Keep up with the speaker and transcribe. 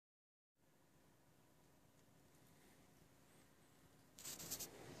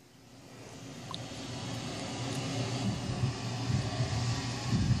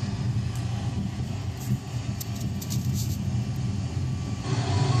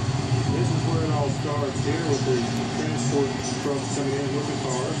cards here with the transport trucks coming in with the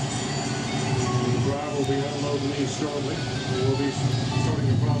cars. And the driver will be unloading these shortly, and we'll be starting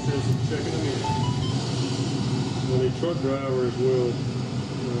the process of checking them in. Well, the truck drivers will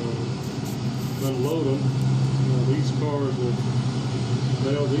unload them. These cars will,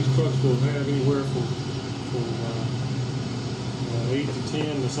 these trucks will have anywhere from 8 to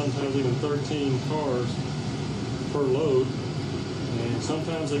 10 to sometimes even 13 cars per load. And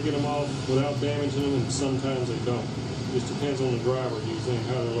sometimes they get them off without damaging them, and sometimes they don't. Just depends on the driver usually and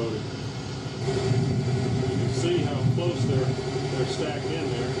how they're loaded. You can see how close they're stacked in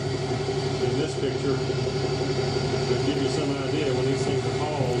there in this picture. To give you some idea, when these things are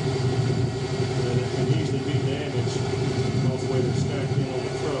hauled, that it can easily be damaged because the way they're stacked in on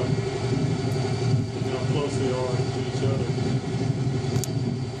the truck and how close they are to each other.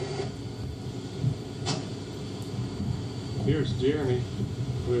 Here's Jeremy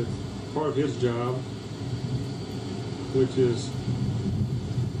with part of his job, which is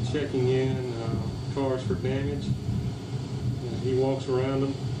checking in cars for damage. He walks around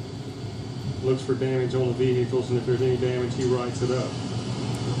them, looks for damage on the vehicles, and if there's any damage, he writes it up.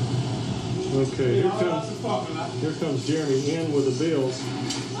 Okay, here comes Jeremy in with the bills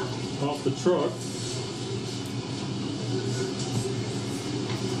off the truck.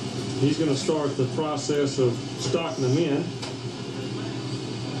 He's going to start the process of stocking them in,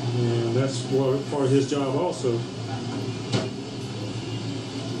 and that's part of his job also.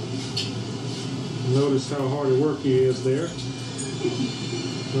 Notice how hard at work he is there.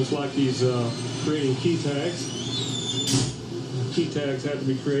 Looks like he's creating key tags. Key tags have to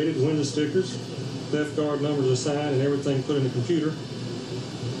be created, window stickers, theft guard numbers assigned, and everything put in the computer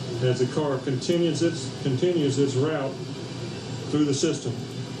as the car continues its route through the system.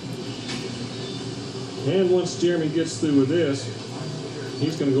 And once Jeremy gets through with this,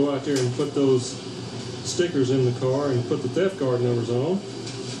 he's going to go out there and put those stickers in the car and put the theft guard numbers on.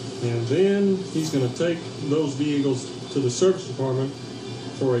 And then he's going to take those vehicles to the service department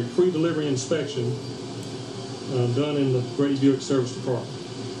for a pre-delivery inspection done in the Grady Buick Service Department.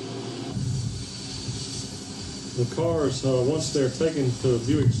 The cars, once they're taken to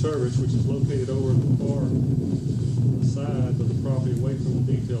Buick Service, which is located over in the far side of the property away from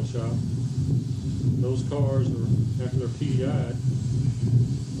the detail shop, those cars are, after they're PDI'd,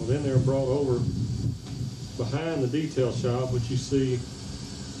 well, then they're brought over behind the detail shop, which you see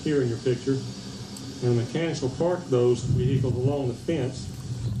here in your picture, and the mechanics will park those vehicles along the fence,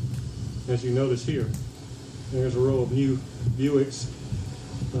 as you notice here. There's a row of new Buicks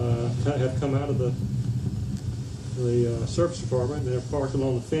have come out of the service department. They're parked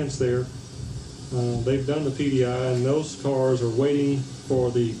along the fence there. They've done the PDI, and those cars are waiting for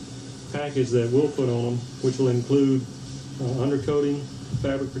the package that we'll put on them, which will include undercoating,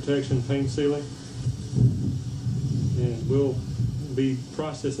 fabric protection, paint sealing, and we'll be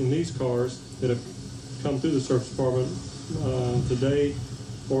processing these cars that have come through the service department today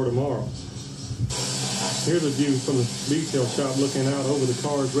or tomorrow. Here's a view from the detail shop looking out over the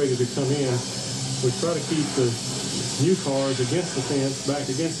cars ready to come in. We try to keep the new cars against the fence, back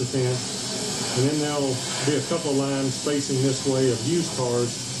against the fence, and then there'll be a couple lines facing this way of used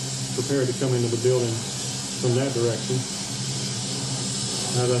cars prepared to come into the building from that direction.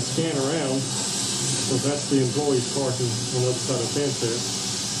 As I scan around, so that's the employees parking on the other side of the fence there.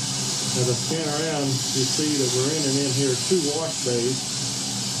 As I scan around, you see that we're entering in here 2 wash bays.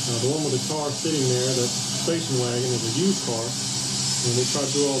 The one with the car sitting there, that station wagon, is a used car, and we try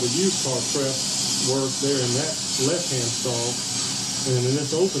to do all the used car prep work there in that left-hand stall. And in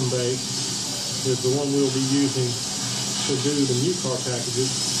this open bay is the one we'll be using to do the new car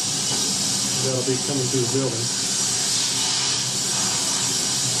packages that'll be coming through the building.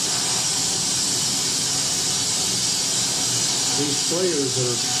 These sprayers that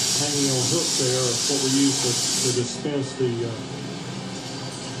are hanging on hooks there are what we use to dispense the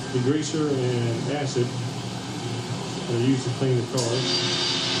degreaser and acid that are used to clean the cars.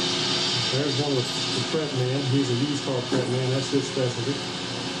 There's one with the prep man. He's a used car prep man. That's his specialty.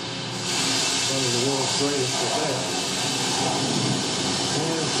 Probably the world's greatest at that.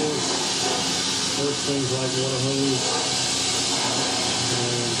 And of course, there's things like water hose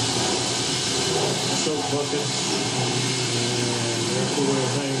and soap buckets, and there's the way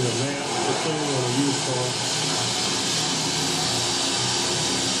of hanging the mat for cleaning on a used car.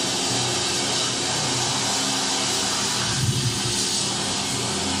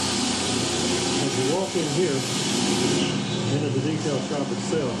 Walk in here into the detail shop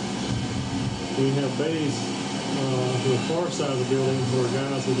itself. We have bays to the far side of the building where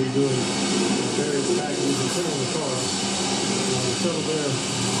guys will be doing various packages and putting on the car. The shuttle there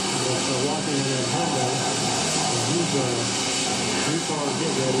will walking in that Hyundai. He's new car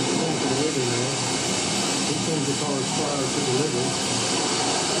get ready. He's going for delivery now. He comes the cars prior to delivery.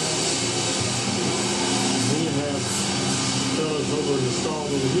 Then you have fellas over in the stall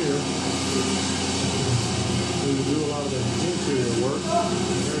over here who do a lot of the interior work.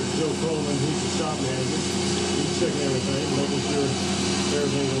 There's Joe Coleman, he's the shop manager. He's checking everything, making sure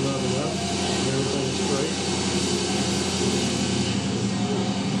everything's on level up and everything's straight.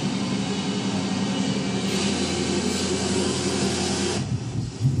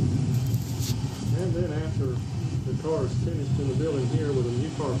 And then after the car is finished in the building here with a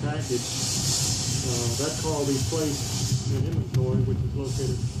new car package, that car will be placed in inventory, which is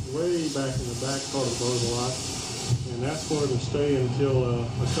located way back in the back part of the motor lot. And that's where it'll stay until a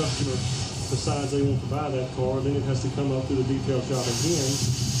customer decides they want to buy that car. Then it has to come up through the detail shop again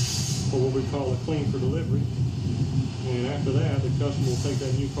for what we call a clean for delivery. And after that, the customer will take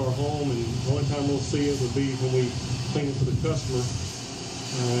that new car home, and the only time we'll see it would be when we clean it for the customer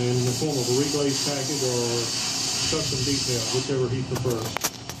in the form of a reglaze package or custom detail, whichever he prefers.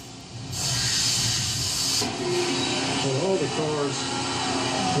 On all the cars,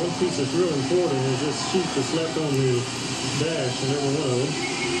 one piece that's real important is this sheet that's left on the dash in every one of them.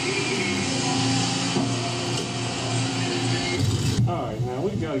 Alright, now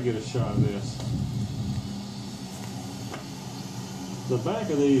we've got to get a shot of this. The back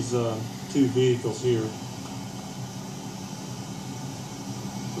of these two vehicles here,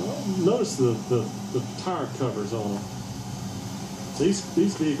 notice the tire covers on them. These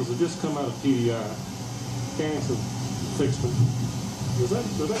vehicles have just come out of PDI. Mechanics have fixed them. Does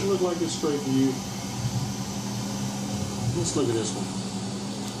that look like it's straight to you? Let's look at this one.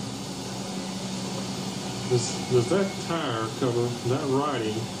 Does that tire cover, that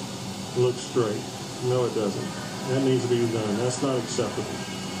writing, look straight? No, it doesn't. That needs to be done. That's not acceptable.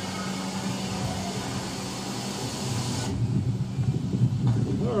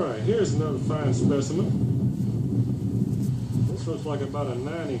 Alright, here's another fine specimen. This looks like about a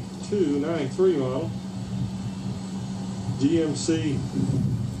 92, 93 model GMC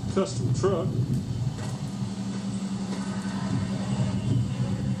custom truck.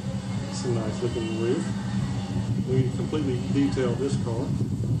 It's a nice looking roof. We completely detailed this car,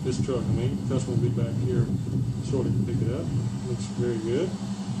 this truck, I mean. The customer will be back here shortly to pick it up. Looks very good.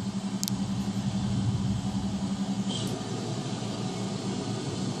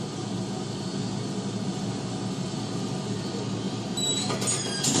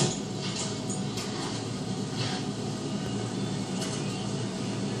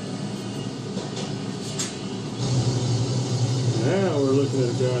 Now we're looking at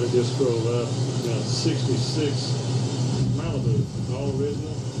a guy that just scrolled up. Now 66 Malibu, all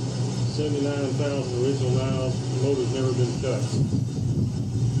original, 79,000 original miles. The motor's never been touched.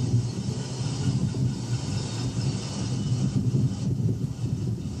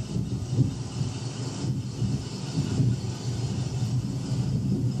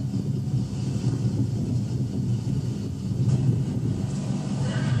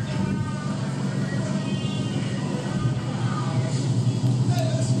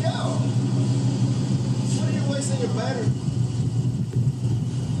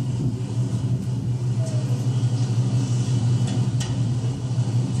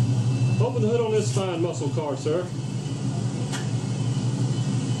 Open the hood on this fine muscle car, sir.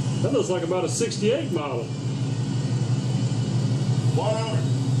 That looks like about a 68 model. 100.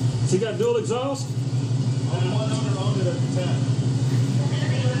 Has he got dual exhaust? Only 100 on it at the time.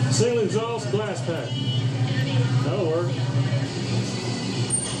 Single exhaust, glass pack. That'll work.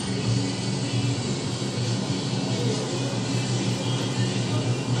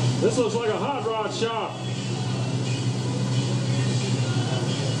 This looks like a hot rod shop.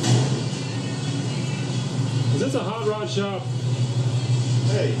 Is this a hot rod shop?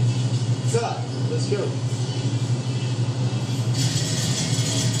 Hey, what's up? Let's go.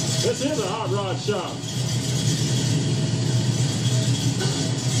 This is a hot rod shop.